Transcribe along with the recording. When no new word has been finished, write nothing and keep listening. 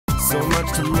So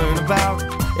much to learn about,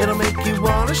 it'll make you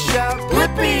want to shout,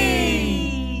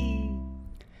 Blippi!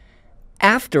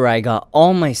 After I got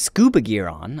all my scuba gear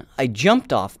on, I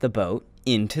jumped off the boat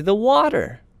into the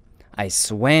water. I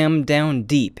swam down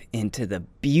deep into the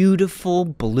beautiful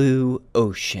blue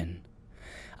ocean.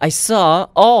 I saw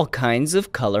all kinds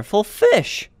of colorful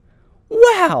fish.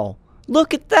 Wow,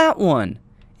 look at that one,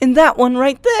 and that one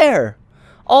right there.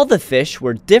 All the fish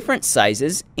were different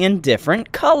sizes and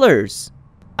different colors.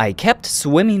 I kept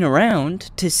swimming around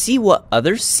to see what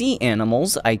other sea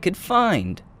animals I could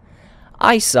find.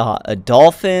 I saw a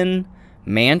dolphin,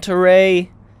 manta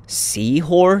ray,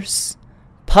 seahorse,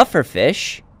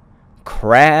 pufferfish,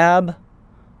 crab,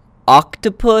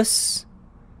 octopus,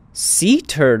 sea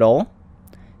turtle,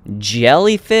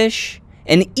 jellyfish,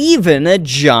 and even a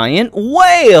giant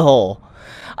whale.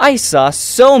 I saw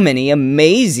so many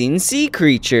amazing sea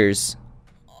creatures.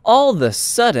 All of a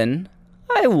sudden,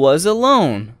 I was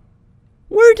alone.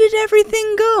 Where did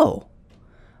everything go?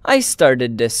 I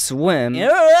started to swim.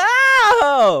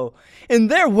 Oh!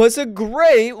 And there was a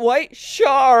great white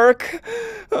shark.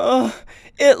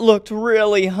 It looked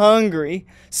really hungry,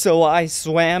 so I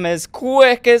swam as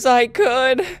quick as I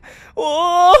could.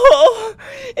 Oh!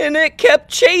 And it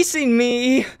kept chasing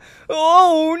me.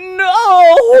 Oh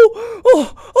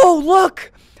no! Oh,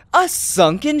 look! A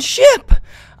sunken ship!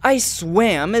 I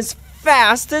swam as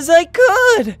fast as I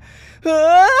could.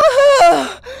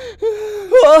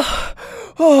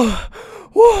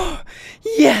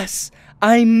 Yes,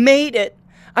 I made it.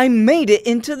 I made it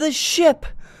into the ship.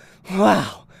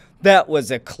 Wow, that was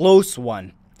a close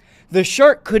one. The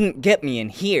shark couldn't get me in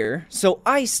here, so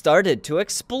I started to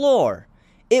explore.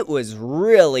 It was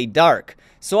really dark,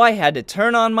 so I had to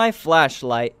turn on my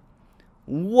flashlight.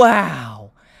 Wow,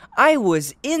 I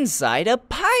was inside a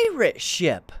pirate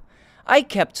ship. I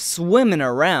kept swimming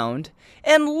around,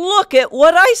 and look at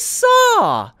what I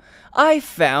saw! I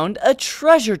found a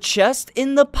treasure chest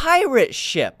in the pirate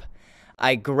ship.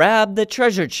 I grabbed the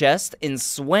treasure chest and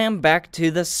swam back to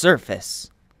the surface.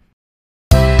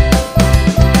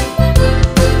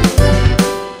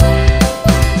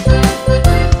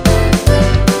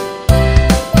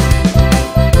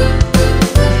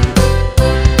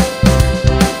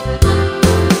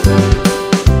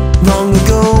 Long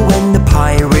ago when the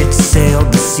pirates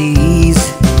sailed the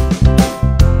seas,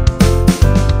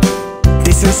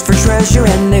 they searched for treasure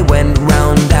and they went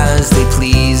round as they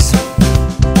please.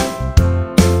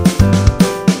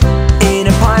 In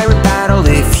a pirate battle,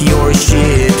 if your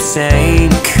ship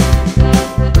sank,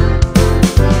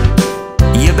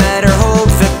 you better hope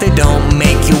that they don't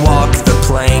make you walk the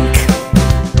plank.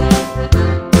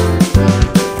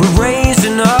 We're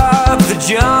raising up the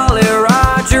Jolly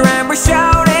Roger and we're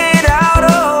shouting out,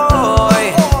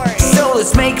 ahoy! So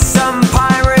let's make some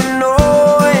pirate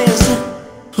noise.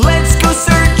 Let's go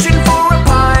searching for a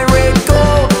pirate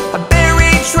gold, a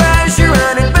buried treasure,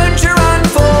 an adventure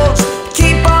unfolds.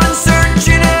 Keep on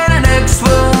searching and an X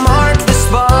will mark the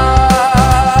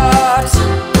spot.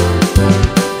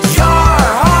 Yar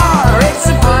har, it's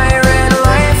a pirate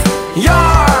life.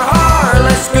 Yar har,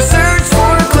 let's go search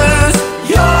for clues.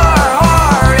 Yar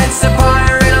har, it's a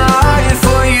pirate life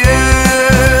for you.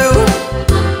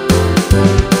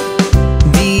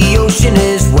 The ocean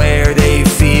is where they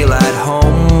feel at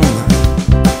home,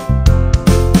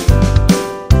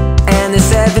 and the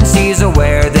seven seas are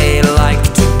where they like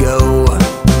to go.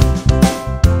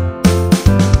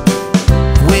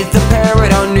 With a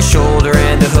parrot on your shoulder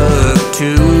and a hook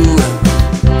too,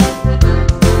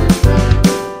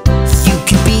 you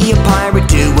could be a pirate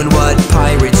doing what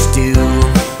pirates do.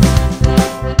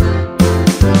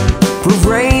 We're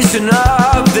raising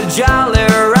up the Jolly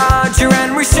Roger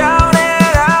and we're shouting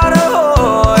out,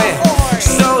 ahoy!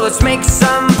 So let's make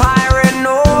some pirate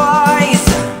noise.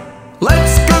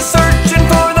 Let's go searching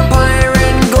for the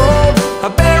pirate gold, a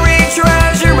buried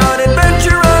treasure, an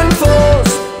adventure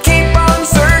unfolds. Keep on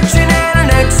searching and an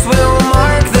X will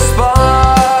mark the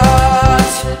spot.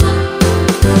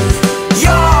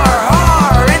 Yar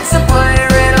har, it's a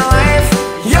pirate life.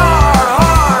 Yar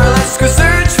har, let's go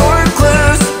search for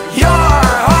clues. Yar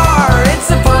har, it's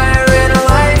a pirate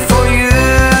life for you.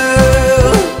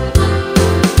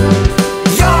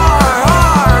 Yar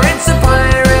har, it's a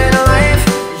pirate life.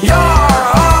 Yar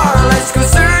har, let's go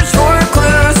search for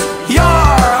clues.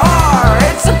 Yar har,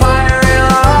 it's a pirate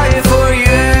life for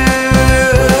you.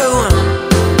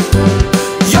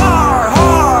 Yar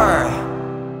har.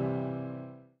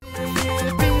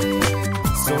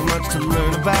 So much to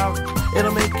learn about,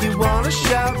 it'll make you want to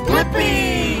shout,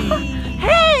 Blippi!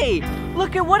 Hey,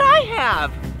 look at what I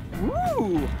have.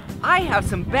 Ooh, I have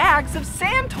some bags of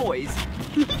sand toys.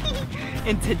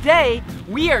 And today,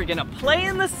 we are gonna play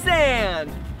in the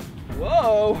sand.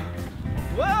 Whoa,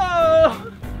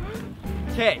 whoa.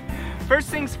 Okay, first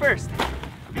things first,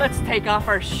 let's take off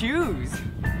our shoes.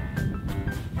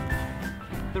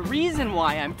 The reason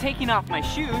why I'm taking off my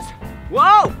shoes,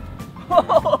 whoa,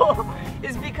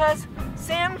 is because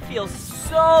sand feels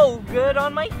so good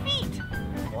on my feet.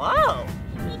 Wow.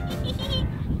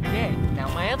 Okay, now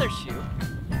my other shoe.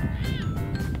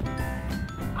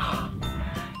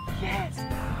 Yes.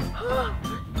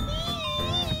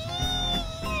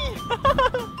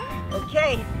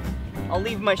 Okay, I'll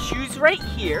leave my shoes right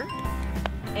here.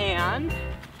 And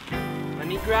let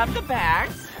me grab the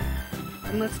bags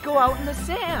and let's go out in the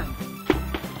sand.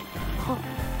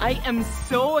 I am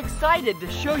so excited to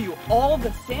show you all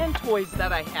the sand toys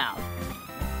that I have.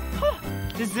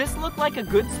 Does this look like a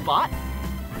good spot?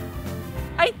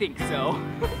 I think so.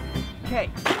 Okay,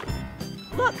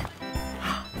 look.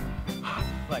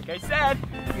 Like I said,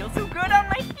 feels so good on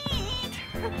my feet.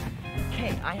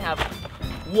 Okay, I have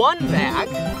 1 bag,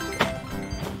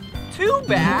 2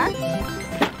 bags,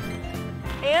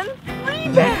 and 3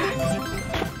 bags.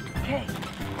 Okay,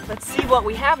 let's see what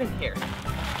we have in here.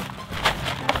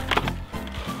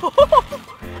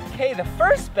 Okay, the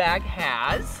first bag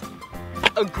has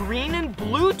a green and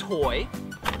blue toy.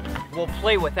 We'll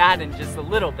play with that in just a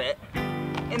little bit.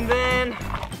 And then,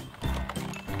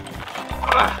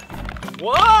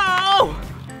 whoa!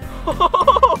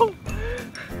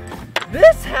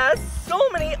 This has so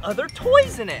many other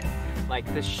toys in it, like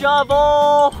the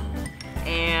shovel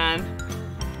and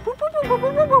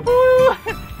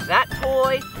that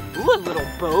toy. Ooh, a little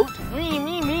boat.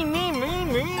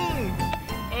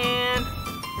 And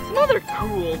some other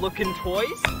cool looking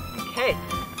toys. Okay,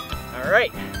 all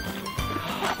right.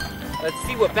 Let's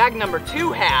see what bag number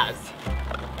 2 has.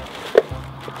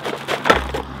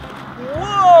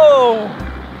 Whoa!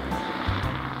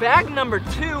 Bag number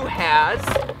 2 has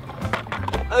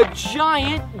a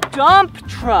giant dump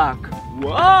truck.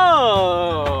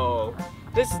 Whoa!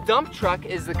 This dump truck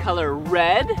is the color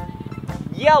red,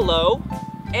 yellow,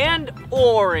 and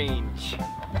orange.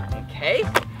 Okay,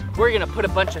 we're gonna put a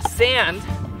bunch of sand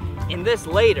in this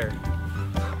later.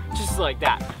 Just like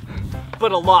that,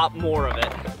 but a lot more of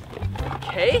it.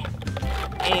 Okay,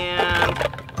 and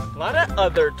a lot of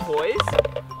other toys.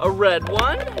 A red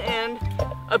one and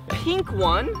a pink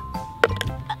one.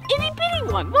 An itty bitty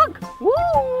one, look.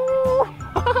 Woo!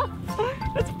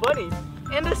 That's funny.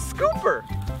 And a scooper.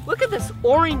 Look at this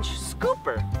orange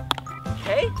scooper.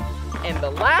 Okay, and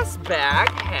the last bag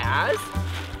has,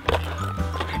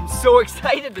 I'm so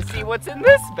excited to see what's in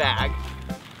this bag.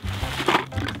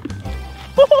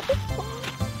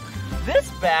 This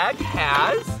bag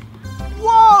has,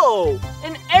 whoa,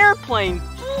 an airplane.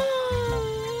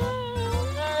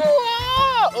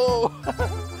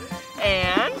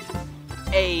 And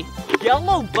a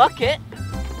yellow bucket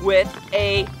with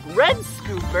a red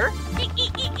scooper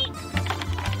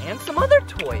and some other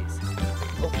toys.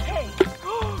 Okay,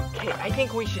 okay, I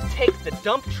think we should take the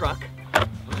dump truck.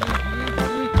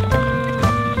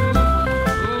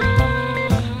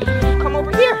 Come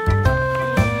over here.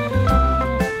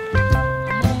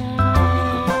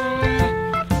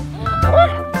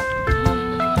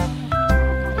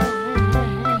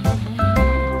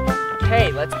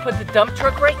 Okay, let's put the dump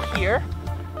truck right here.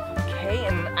 Okay,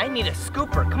 and I need a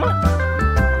scooper. Come on.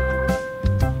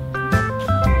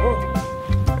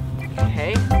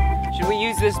 Okay, should we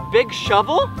use this big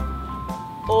shovel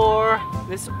or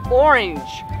this orange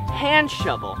hand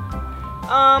shovel?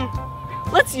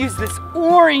 Let's use this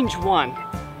orange one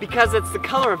because it's the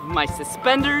color of my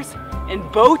suspenders and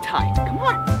bow tie. Come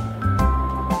on.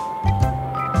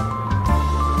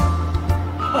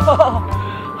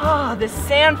 Oh, this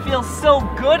sand feels so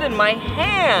good in my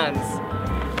hands.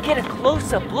 Get a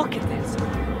close-up look at this.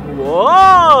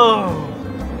 Whoa!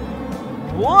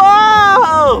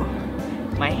 Whoa!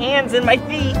 My hands and my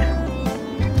feet.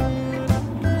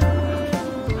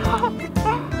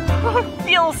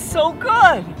 Feels so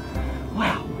good.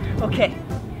 Wow. Okay,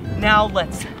 now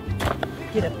let's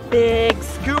get a big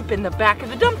scoop in the back of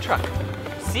the dump truck.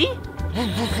 See?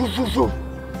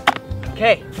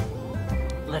 Okay.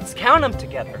 Let's count them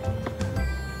together.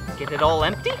 Get it all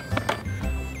empty.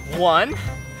 1,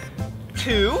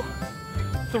 2,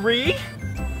 3,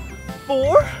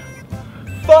 4,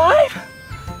 5,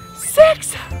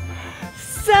 6,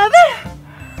 7,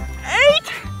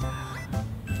 8,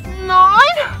 9,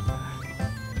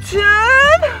 10.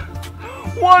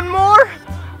 One more.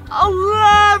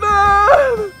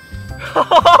 11.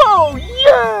 Oh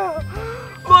yeah!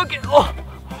 Look at, oh,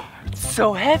 it's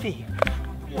so heavy.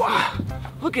 Wow.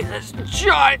 Look at this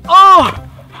giant, oh!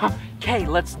 Okay,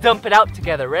 let's dump it out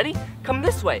together. Ready? Come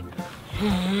this way.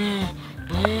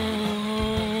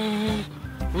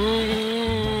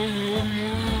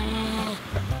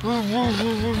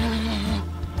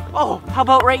 Oh, how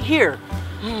about right here?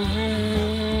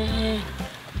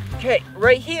 Okay,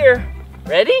 right here.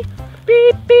 Ready?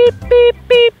 Beep, beep, beep,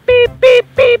 beep, beep, beep,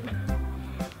 beep.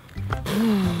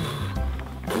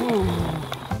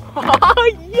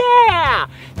 Oh, yeah!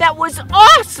 That was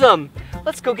awesome!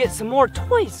 Let's go get some more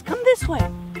toys. Come this way.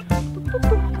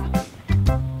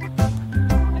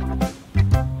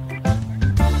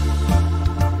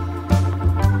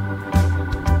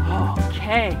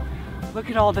 Okay, look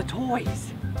at all the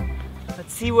toys.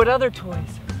 Let's see what other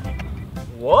toys.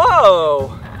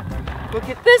 Whoa! Look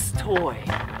at this toy.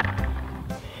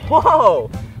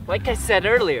 Whoa! Like I said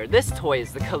earlier, this toy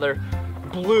is the color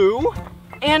blue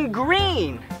and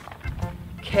green.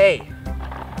 Okay,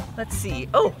 let's see.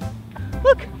 Oh,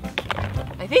 look.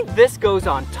 I think this goes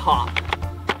on top.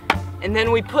 And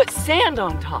then we put sand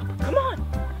on top. Come on.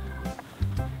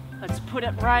 Let's put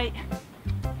it right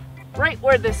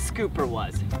where this scooper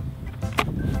was.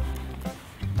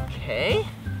 Okay.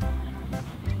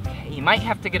 You might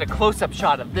have to get a close-up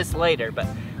shot of this later, but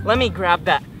let me grab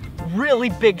that really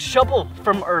big shovel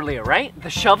from earlier, right? The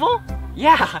shovel?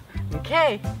 Yeah,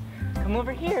 okay. Come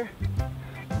over here.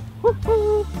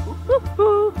 Woo-hoo,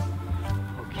 woo-hoo.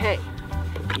 Okay,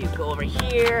 you go over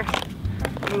here.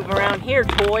 Move around here,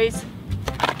 toys.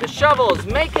 The shovel's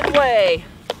making way.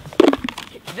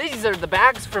 These are the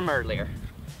bags from earlier.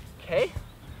 Okay,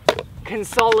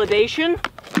 consolidation.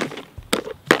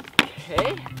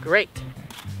 Okay, great.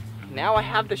 Now I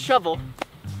have the shovel.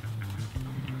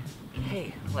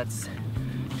 Okay, let's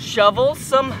shovel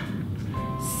some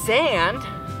sand.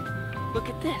 Look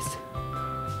at this.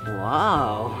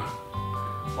 Wow.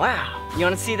 Wow. You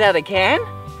want to see that again?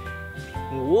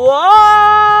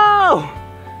 Whoa!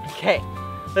 Okay,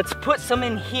 let's put some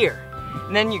in here,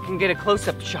 and then you can get a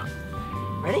close-up shot.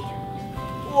 Ready?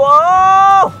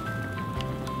 Whoa!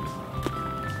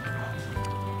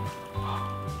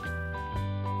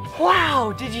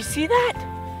 Wow, did you see that?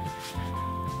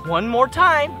 One more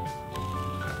time.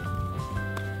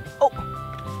 Oh,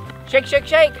 shake, shake,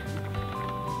 shake.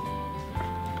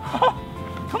 Oh,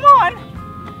 come on,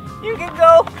 you can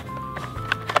go.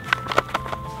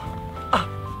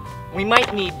 We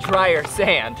might need drier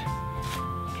sand.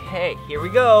 Okay, here we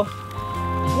go.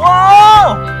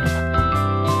 Whoa!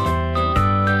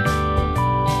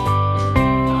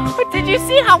 Did you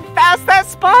see how fast that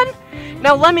spun?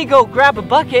 Now let me go grab a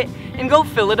bucket and go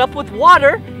fill it up with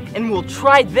water, and we'll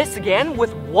try this again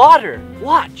with water.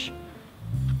 Watch.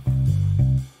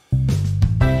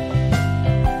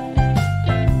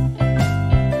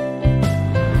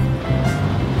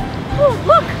 Oh,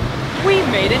 look! We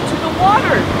made it to the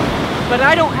water! But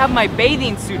I don't have my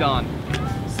bathing suit on,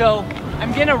 so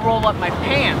I'm gonna roll up my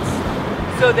pants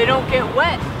so they don't get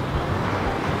wet.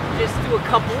 Just do a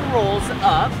couple rolls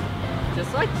up,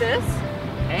 just like this,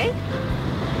 okay?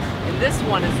 And this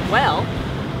one as well.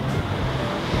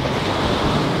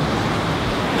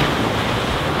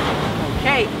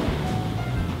 Okay.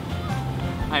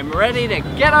 I'm ready to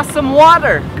get us some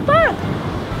water. Come on.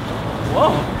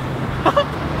 Whoa.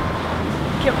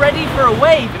 Get ready for a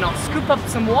wave and I'll scoop up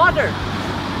some water.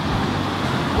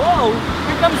 Whoa,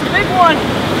 here comes the big one.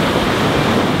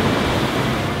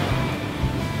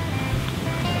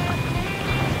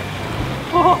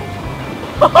 Oh.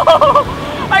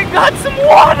 I got some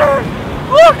water!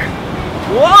 Look!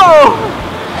 Whoa!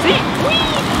 See? Whee!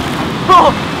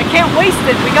 Oh, I can't waste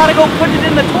it. We gotta go put it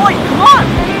in the toy. Come on!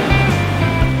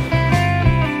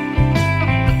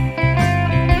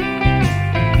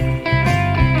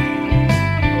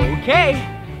 Okay,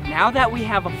 now that we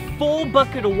have a full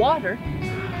bucket of water,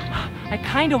 I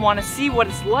kind of want to see what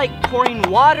it's like pouring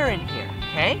water in here,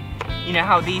 okay? You know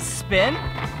how these spin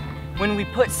when we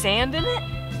put sand in it?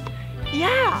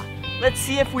 Yeah, let's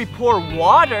see if we pour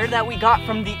water that we got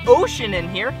from the ocean in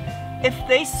here, if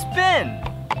they spin.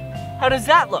 How does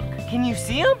that look? Can you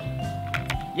see them?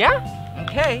 Yeah?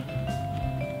 Okay.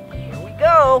 Here we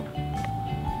go.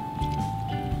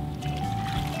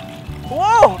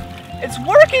 Whoa, it's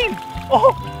working.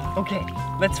 Oh, okay,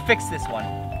 let's fix this one.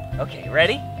 Okay,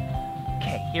 ready?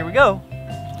 Okay, here we go.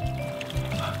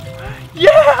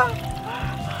 Yeah!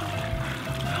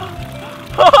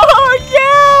 Oh,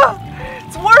 yeah!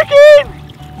 It's working!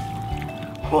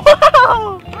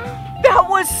 Wow! That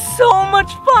was so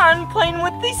much fun playing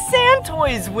with these sand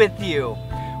toys with you.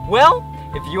 Well,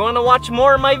 if you want to watch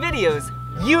more of my videos,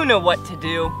 you know what to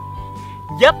do.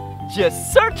 Yep,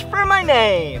 just search for my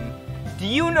name. Do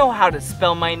you know how to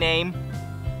spell my name?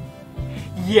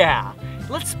 Yeah,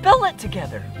 Let's spell it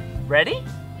together. Ready?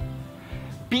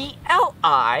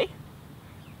 B-L-I-P-P-I.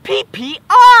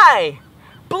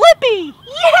 Blippi!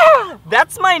 Yeah!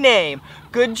 That's my name.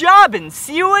 Good job and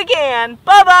see you again.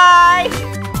 Bye-bye!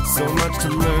 So much to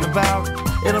learn about,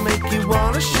 it'll make you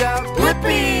want to shout,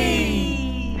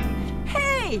 Blippi!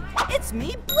 Hey, it's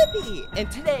me, Blippi, and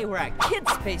today we're at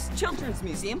Kidspace Children's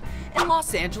Museum in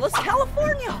Los Angeles,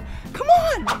 California. Come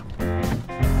on!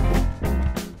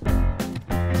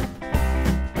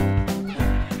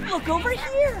 Look over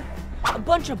here. A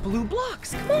bunch of blue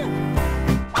blocks. Come on.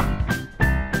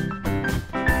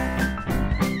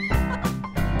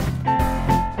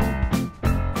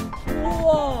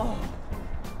 Whoa.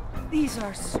 These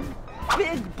are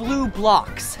big blue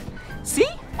blocks. See?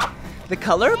 The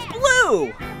color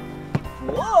blue.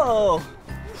 Whoa.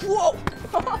 Whoa.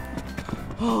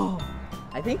 Oh,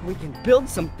 I think we can build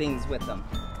some things with them.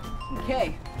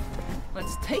 Okay,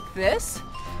 let's take this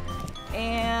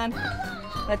and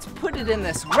let's put it in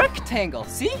this rectangle,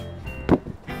 see?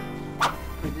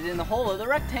 Put it in the hole of the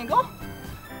rectangle.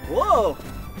 Whoa!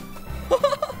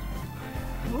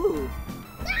 Ooh.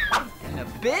 And a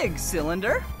big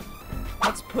cylinder.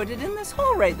 Let's put it in this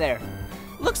hole right there.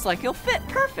 Looks like it'll fit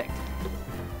perfect.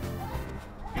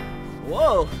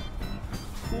 Whoa!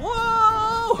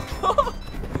 Whoa!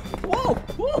 Whoa!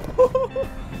 Whoa!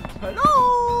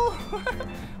 Hello!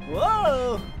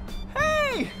 Whoa!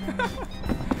 Hey!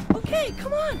 Okay,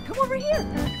 come on, come over here.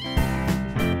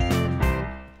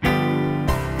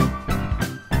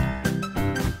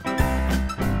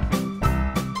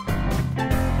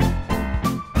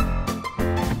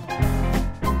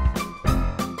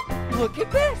 Look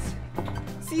at this.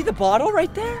 See the bottle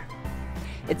right there?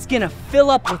 It's gonna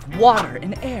fill up with water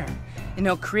and air, and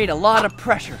it'll create a lot of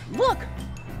pressure. Look.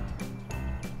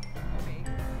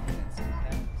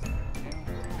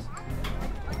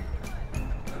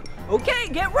 Okay,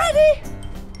 get ready!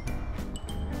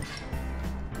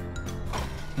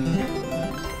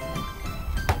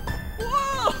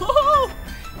 Whoa!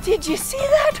 Did you see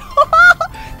that?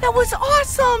 That was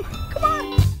awesome! Come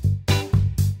on!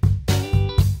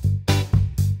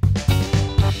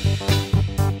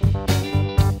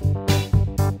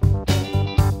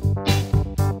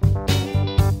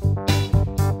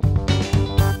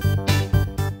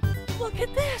 Look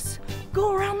at this!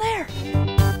 Go around there!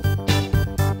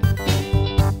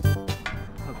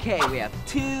 Okay, we have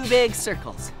two big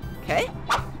circles, okay?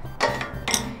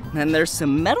 And then there's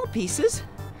some metal pieces.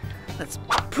 Let's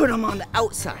put them on the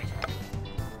outside,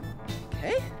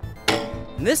 okay?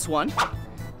 And this one,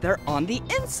 they're on the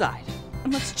inside.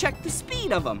 And let's check the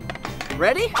speed of them.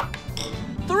 Ready?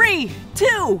 3,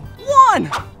 2, 1.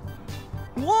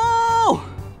 Whoa!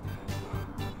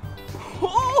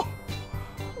 Whoa!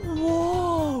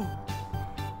 Whoa!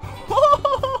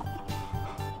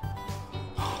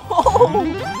 Oh,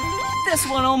 this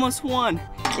one almost won.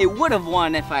 It would have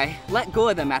won if I let go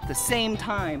of them at the same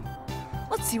time.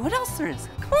 Let's see what else there is.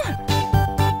 Come on.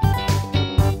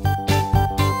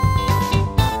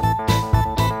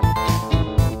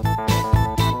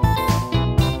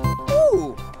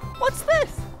 Ooh, what's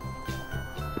this?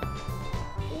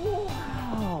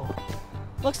 Wow.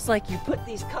 Looks like you put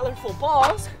these colorful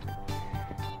balls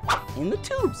in the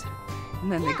tubes,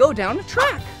 and then they go down a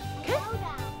track, okay?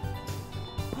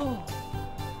 Oh,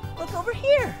 look over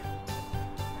here.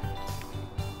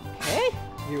 Okay,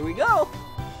 here we go.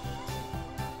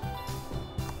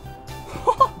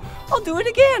 I'll do it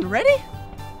again. Ready?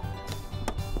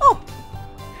 Oh,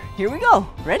 here we go.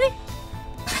 Ready?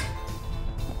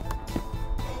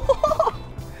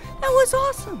 That was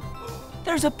awesome.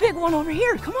 There's a big one over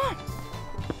here. Come on.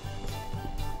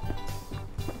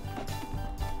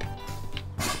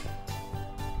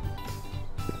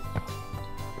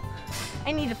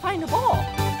 I need to find a ball.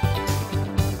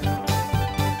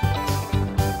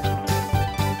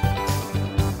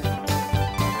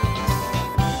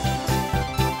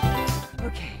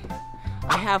 Okay,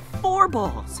 I have 4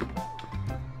 balls.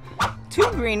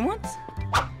 2 green ones,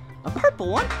 a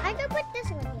purple one. I can put this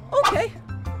one here. Okay.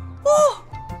 Oh!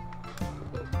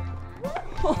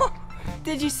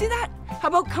 Did you see that? How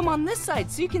about come on this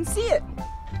side so you can see it?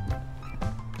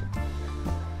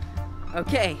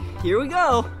 Okay, here we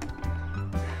go.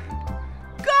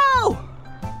 Go!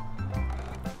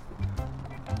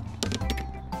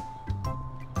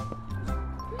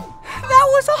 That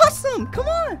was awesome! Come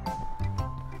on!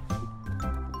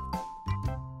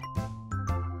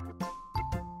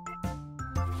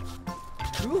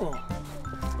 Cool.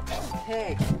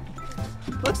 Okay.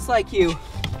 Looks like you.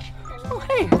 Oh,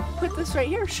 hey, put this right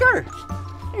here. Sure.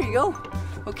 There you go.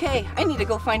 Okay, I need to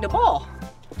go find a ball.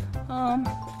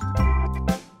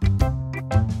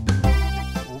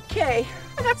 Okay,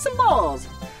 I got some balls.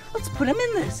 Let's put them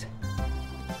in this.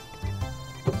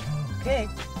 Okay.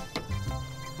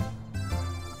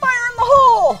 Fire in the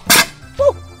hole!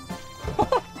 Woo!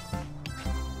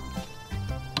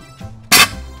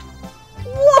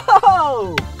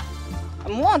 Whoa!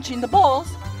 I'm launching the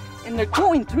balls, and they're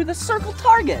going through the circle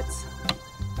targets.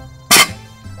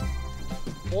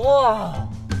 Whoa!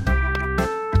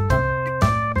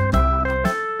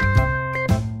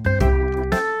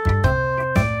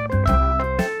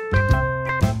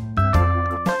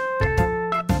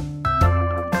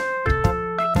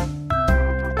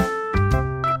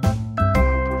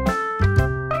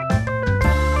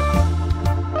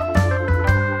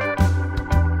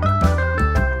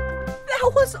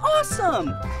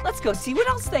 Awesome! Let's go see what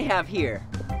else they have here.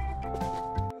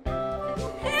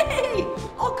 Hey!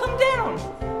 I'll come down!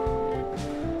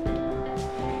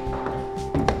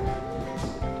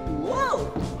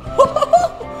 Whoa!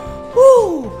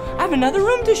 Woo! I have another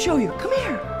room to show you. Come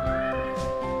here.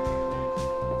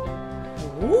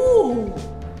 Ooh!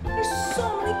 There's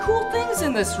so many cool things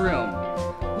in this room.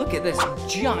 Look at this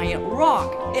giant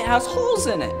rock. It has holes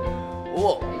in it.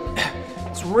 Whoa!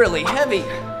 It's really heavy.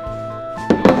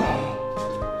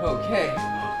 Okay.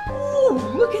 Ooh,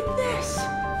 look at this.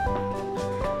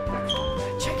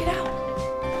 Check it out.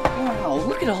 Wow,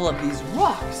 look at all of these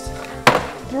rocks.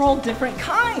 They're all different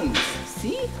kinds.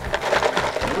 See?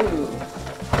 Ooh.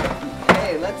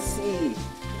 Okay, let's see.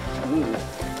 Ooh.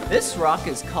 This rock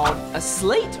is called a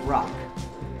slate rock.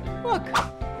 Look.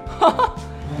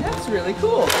 That's really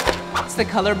cool. It's the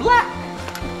color black.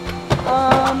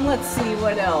 Let's see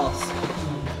what else.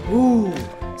 Ooh,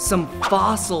 some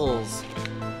fossils.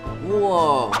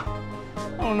 Whoa,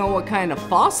 I don't know what kind of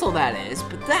fossil that is,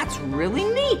 but that's really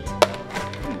neat.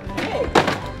 Okay,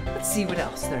 let's see what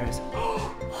else there is.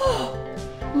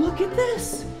 Look at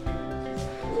this.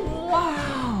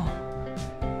 Wow,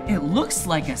 it looks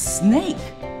like a snake,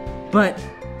 but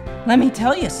let me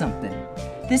tell you something.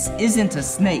 This isn't a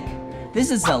snake. This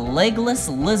is a legless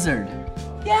lizard.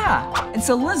 Yeah, it's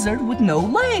a lizard with no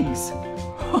legs.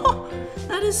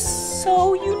 That is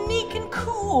so unique and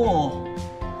cool.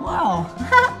 Wow.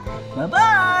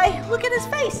 Bye-bye. Look at his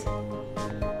face.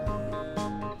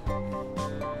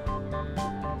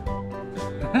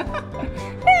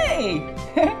 Hey.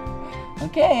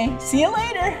 Okay, see you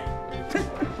later.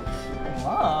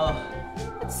 Wow.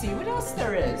 Let's see what else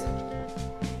there is.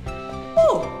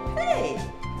 Oh, hey.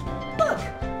 Look.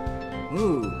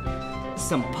 Ooh,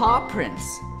 some paw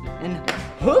prints and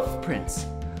hoof prints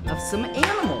of some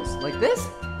animals. Like this.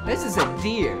 This is a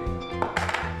deer.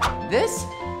 This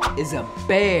is a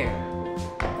bear.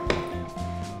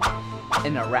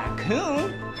 And a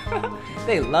raccoon.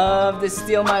 They love to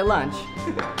steal my lunch.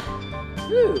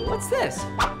 Ooh, what's this?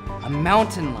 A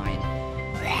mountain lion.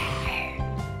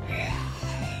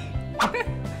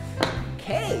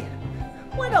 Okay,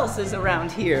 what else is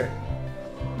around here?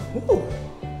 Ooh.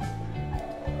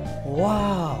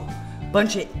 Wow,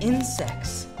 bunch of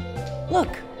insects.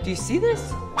 Look, do you see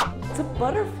this? It's a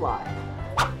butterfly.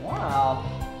 Wow.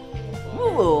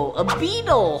 Ooh, a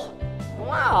beetle!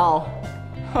 Wow!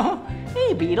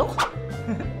 Hey, beetle!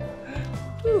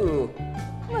 Ooh,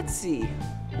 let's see.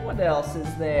 What else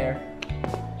is there?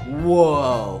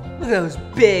 Whoa! Look at those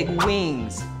big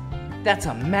wings! That's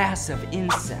a massive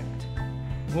insect.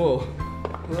 Whoa!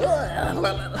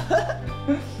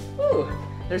 Ooh,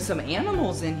 there's some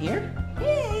animals in here.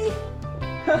 Hey!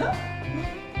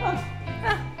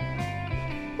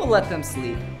 We'll let them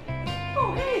sleep.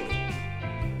 Oh, hey!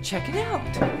 Check it out.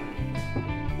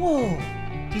 Whoa,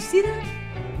 do you see that?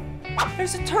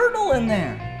 There's a turtle in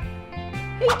there.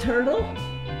 Hey, turtle.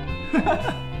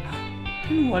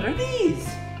 What are these?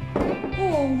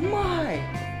 Oh my.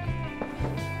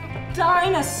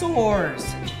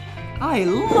 Dinosaurs. I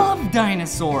love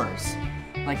dinosaurs.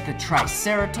 Like the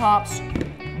Triceratops.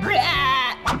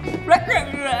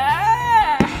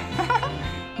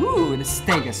 Ooh, the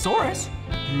Stegosaurus.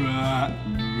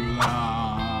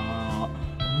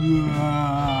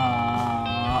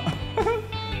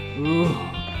 Ooh,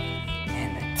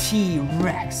 and the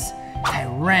T-Rex,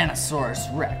 Tyrannosaurus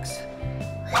Rex.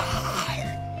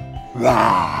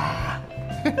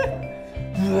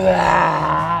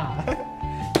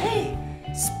 Hey,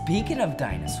 speaking of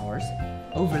dinosaurs,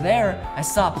 over there I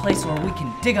saw a place where we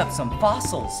can dig up some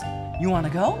fossils. You wanna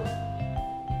go?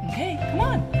 Okay, come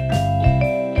on.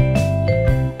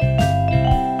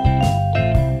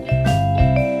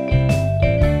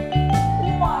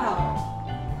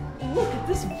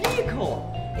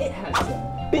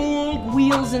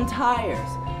 Wheels and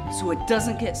tires, so it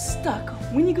doesn't get stuck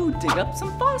when you go dig up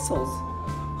some fossils.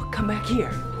 Well, come back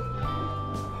here.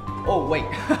 Oh, wait.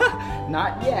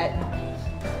 Not yet.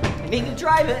 I need to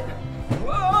drive it.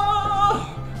 Whoa!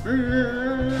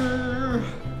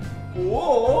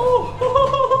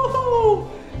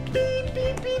 Whoa! Beep,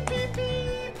 beep, beep, beep,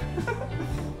 beep.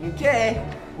 Okay,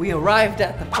 we arrived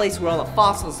at the place where all the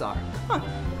fossils are. Huh.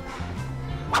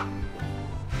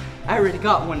 I already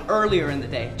got one earlier in the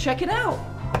day. Check it out.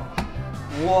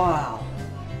 Wow,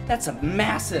 that's a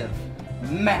massive,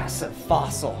 massive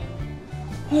fossil.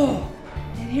 Oh,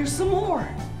 and here's some more.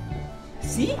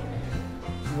 See?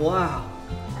 Wow,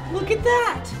 look at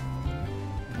that.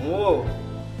 Whoa,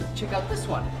 check out this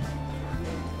one.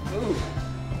 Ooh.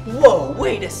 Whoa,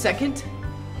 wait a second.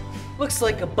 Looks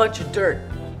like a bunch of dirt.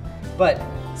 But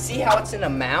see how it's in a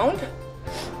mound?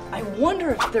 I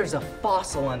wonder if there's a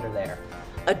fossil under there.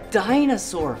 A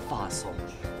dinosaur fossil.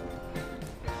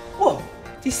 Whoa, do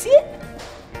you see it?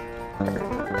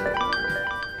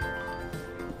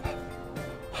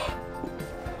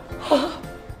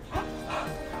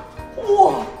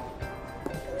 Whoa!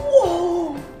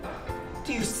 Whoa!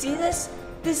 Do you see this?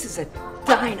 This is a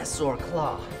dinosaur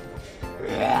claw.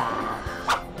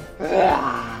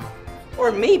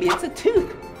 Or maybe it's a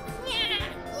tooth.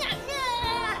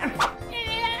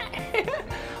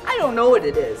 I don't know what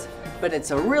it is, but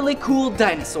it's a really cool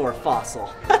dinosaur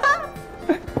fossil.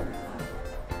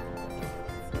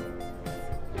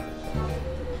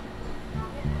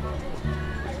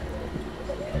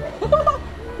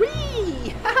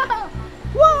 Whee!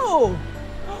 Whoa!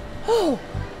 Oh,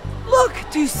 look,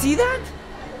 do you see that?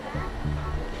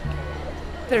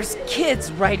 There's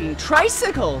kids riding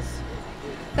tricycles.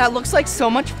 That looks like so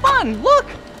much fun, look!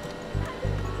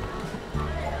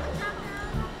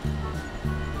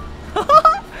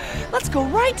 Let's go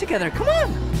ride together, come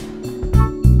on!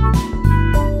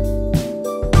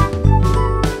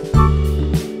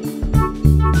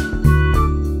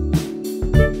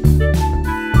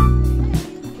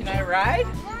 Can I ride?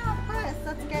 Yeah, of course.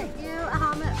 Let's get you a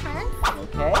helmet first.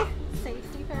 Okay.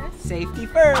 Safety first. Safety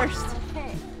first.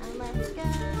 Okay, and let's go.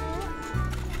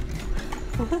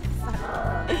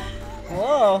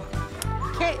 Whoa.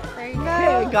 Okay, there you go.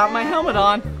 Okay, got my helmet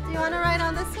on. Do you want to ride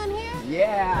on this one here?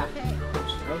 Yeah. Okay.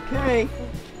 Okay,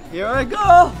 here I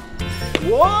go.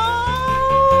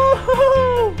 Whoa!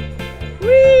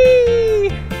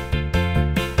 Whee!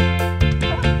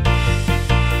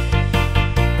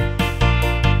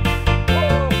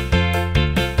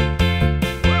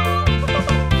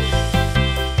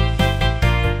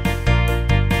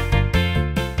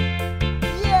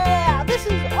 Yeah, this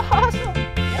is awesome.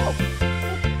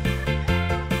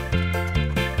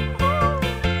 Whoa.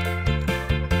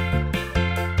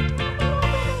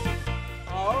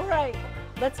 All right,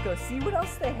 let's go see what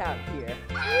else they have here.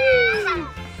 Whee!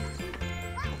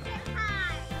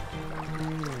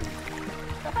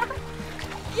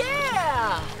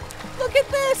 Yeah! Look at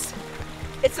this!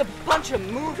 It's a bunch of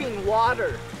moving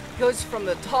water. Goes from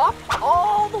the top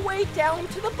all the way down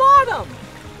to the bottom.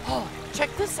 Oh, check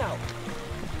this out.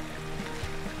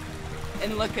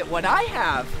 And look at what I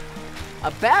have.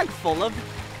 A bag full of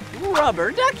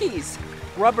rubber duckies.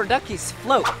 Rubber duckies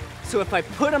float. So if I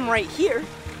put them right here,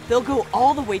 they'll go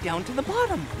all the way down to the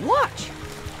bottom. Watch.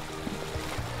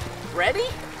 Ready?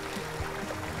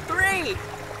 3,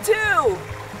 2,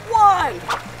 1.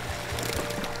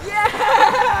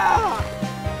 Yeah!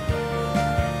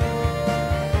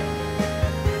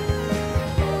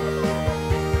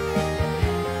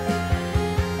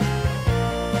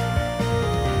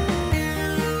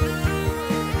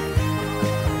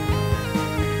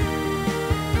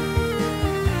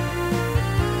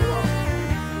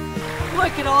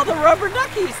 Look at all the rubber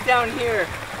duckies down here.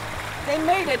 They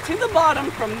made it to the bottom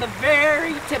from the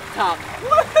very tip top.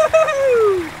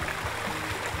 Woohoo!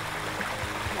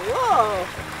 Whoa!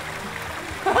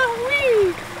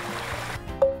 Whee!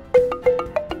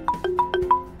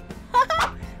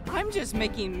 I'm just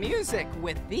making music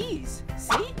with these.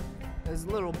 See? Those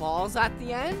little balls at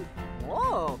the end?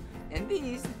 Whoa! And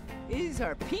these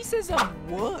are pieces of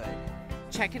wood.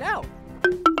 Check it out.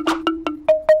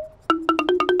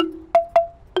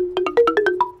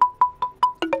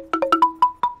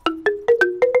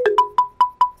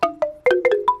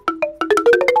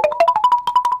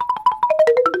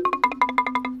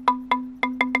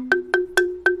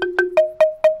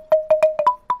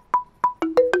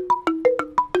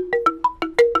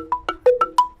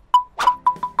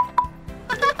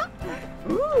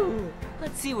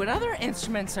 Let's see what other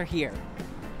instruments are here.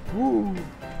 Ooh,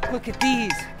 look at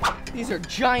these. These are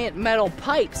giant metal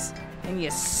pipes, and you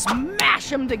smash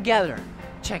them together.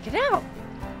 Check it out.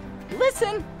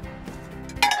 Listen.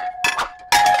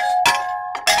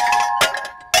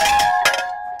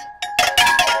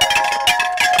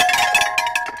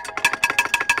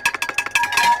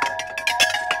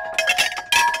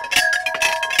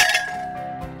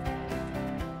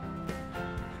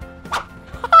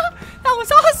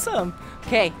 awesome.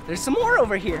 Okay, there's some more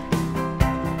over here.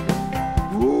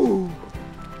 Ooh.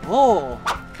 Oh,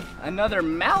 another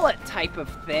mallet type of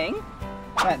thing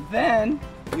that then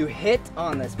you hit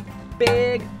on this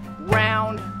big,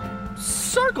 round,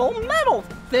 circle metal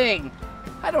thing.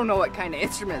 I don't know what kind of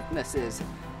instrument this is,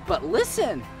 but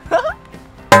listen.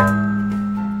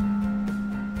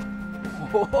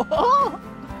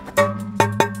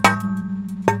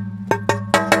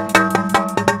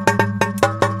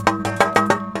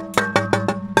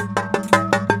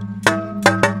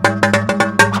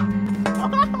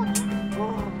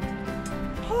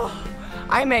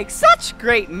 I make such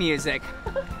great music.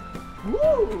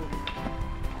 Woo.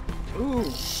 Ooh.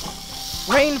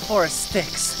 Rainforest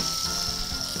sticks.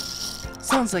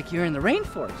 Sounds like you're in the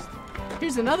rainforest.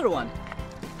 Here's another one.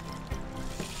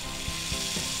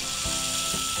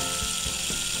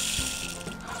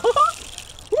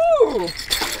 Woo.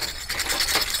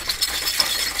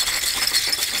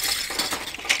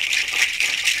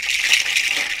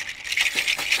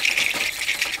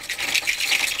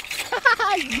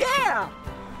 Yeah!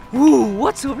 Ooh,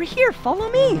 what's over here? Follow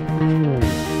me.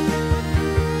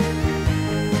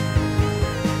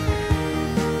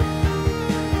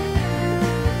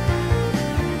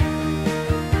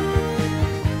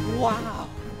 Wow,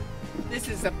 this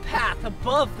is a path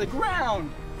above the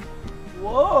ground.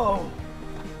 Whoa,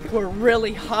 we're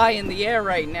really high in the air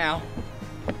right now.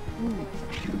 Ooh,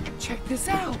 check this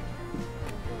out.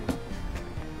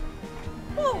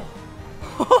 Whoa.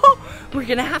 We're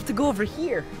gonna have to go over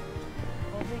here.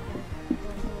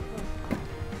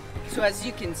 So as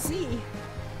you can see,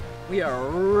 we are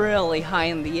really high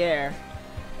in the air.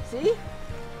 See?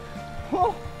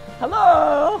 Oh,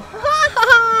 hello!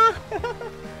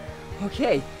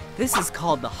 Okay, this is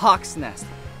called the hawk's nest.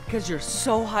 Because you're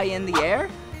so high in the air,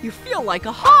 you feel like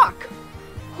a hawk.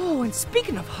 Oh, and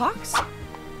speaking of hawks,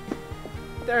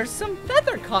 there are some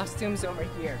feather costumes over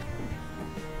here.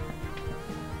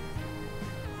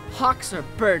 Hawks are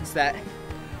birds that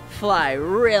fly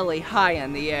really high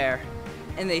in the air,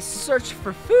 and they search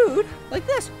for food like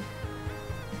this.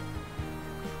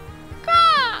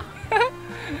 Caw!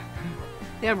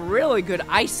 They have really good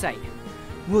eyesight.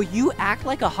 Will you act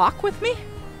like a hawk with me?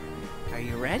 Are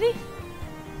you ready?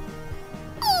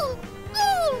 Ooh,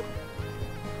 ooh,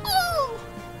 ooh,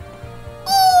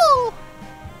 ooh.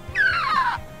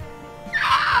 Ah,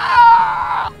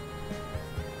 ah.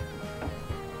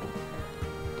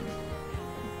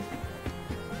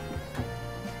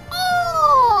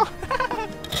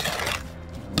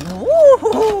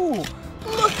 Ooh,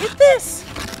 look at this!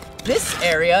 This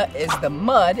area is the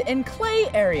mud and clay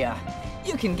area.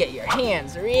 You can get your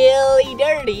hands really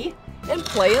dirty and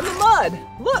play in the mud.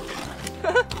 Look!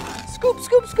 Scoop,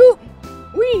 scoop, scoop!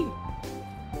 Wee!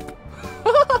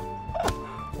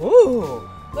 Ooh,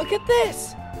 look at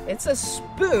this! It's a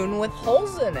spoon with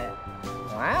holes in it.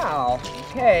 Wow,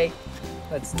 okay.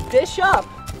 Let's dish up.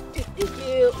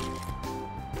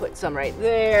 Put some right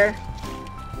there.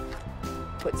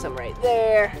 Put some right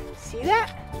there. See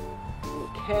that?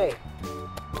 Okay.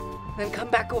 Then come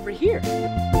back over here.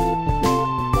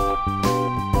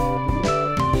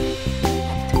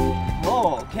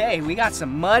 Okay, we got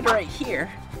some mud right here.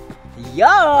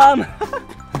 Yum!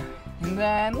 And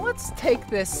then let's take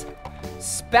this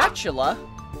spatula.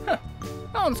 Huh,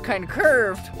 that one's kind of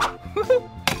curved.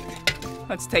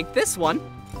 Let's take this one.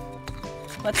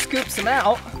 Let's scoop some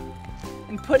out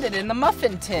and put it in the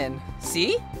muffin tin.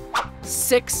 See?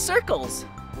 6 circles.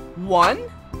 1,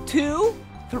 2,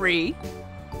 3,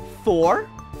 4,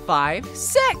 5,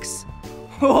 6.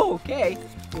 Okay,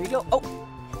 here we go. Oh.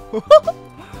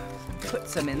 Put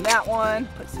some in that one,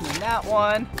 put some in that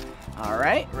one. All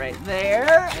right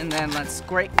there. And then let's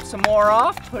scrape some more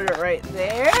off, put it right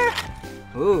there.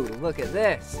 Ooh, look at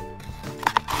this.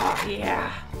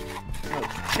 Yeah.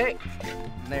 Okay,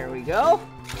 there we go.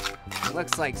 It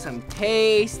looks like some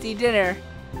tasty dinner.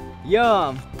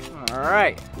 Yum. All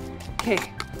right. Okay,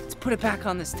 let's put it back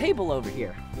on this table over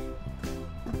here.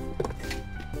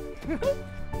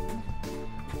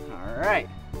 All right.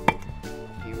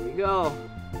 Here we go.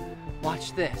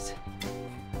 Watch this.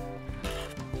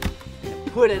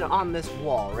 Put it on this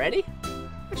wall. Ready?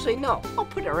 Actually, no. I'll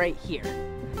put it right here.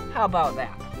 How about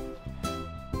that?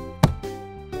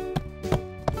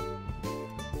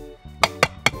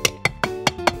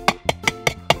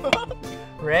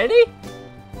 Ready?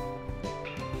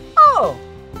 Oh!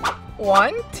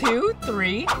 1, 2,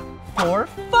 3, 4,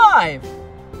 5.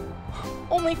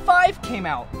 Only 5 came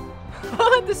out.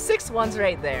 The 6th one's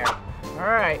right there. All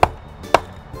right.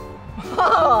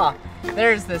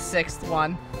 There's the 6th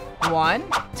one. 1,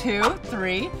 2,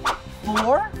 3,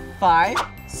 4, 5,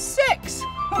 6.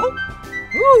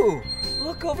 Ooh,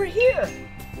 look over here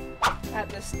at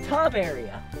this tub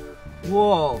area.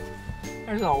 Whoa,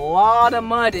 there's a lot of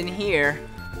mud in here.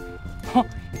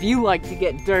 If you like to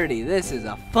get dirty, this is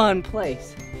a fun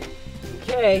place.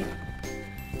 Okay,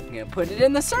 I'm gonna put it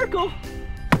in the circle.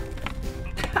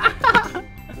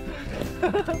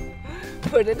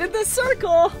 Put it in the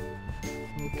circle.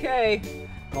 Okay,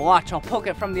 now watch, I'll poke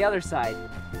it from the other side.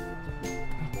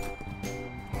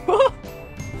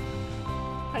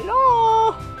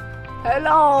 Hello.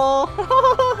 Hello.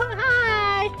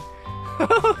 Hi.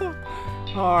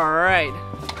 All right.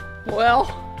 Well,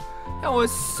 that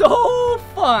was so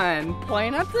fun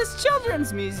playing at this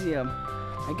children's museum.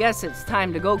 I guess it's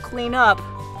time to go clean up.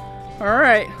 All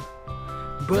right.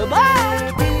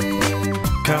 Bye-bye.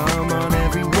 Come on,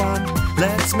 everyone,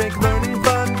 let's make learning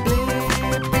fun.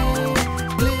 Blippi,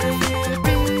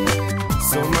 Blippi.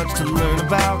 So much to learn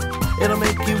about.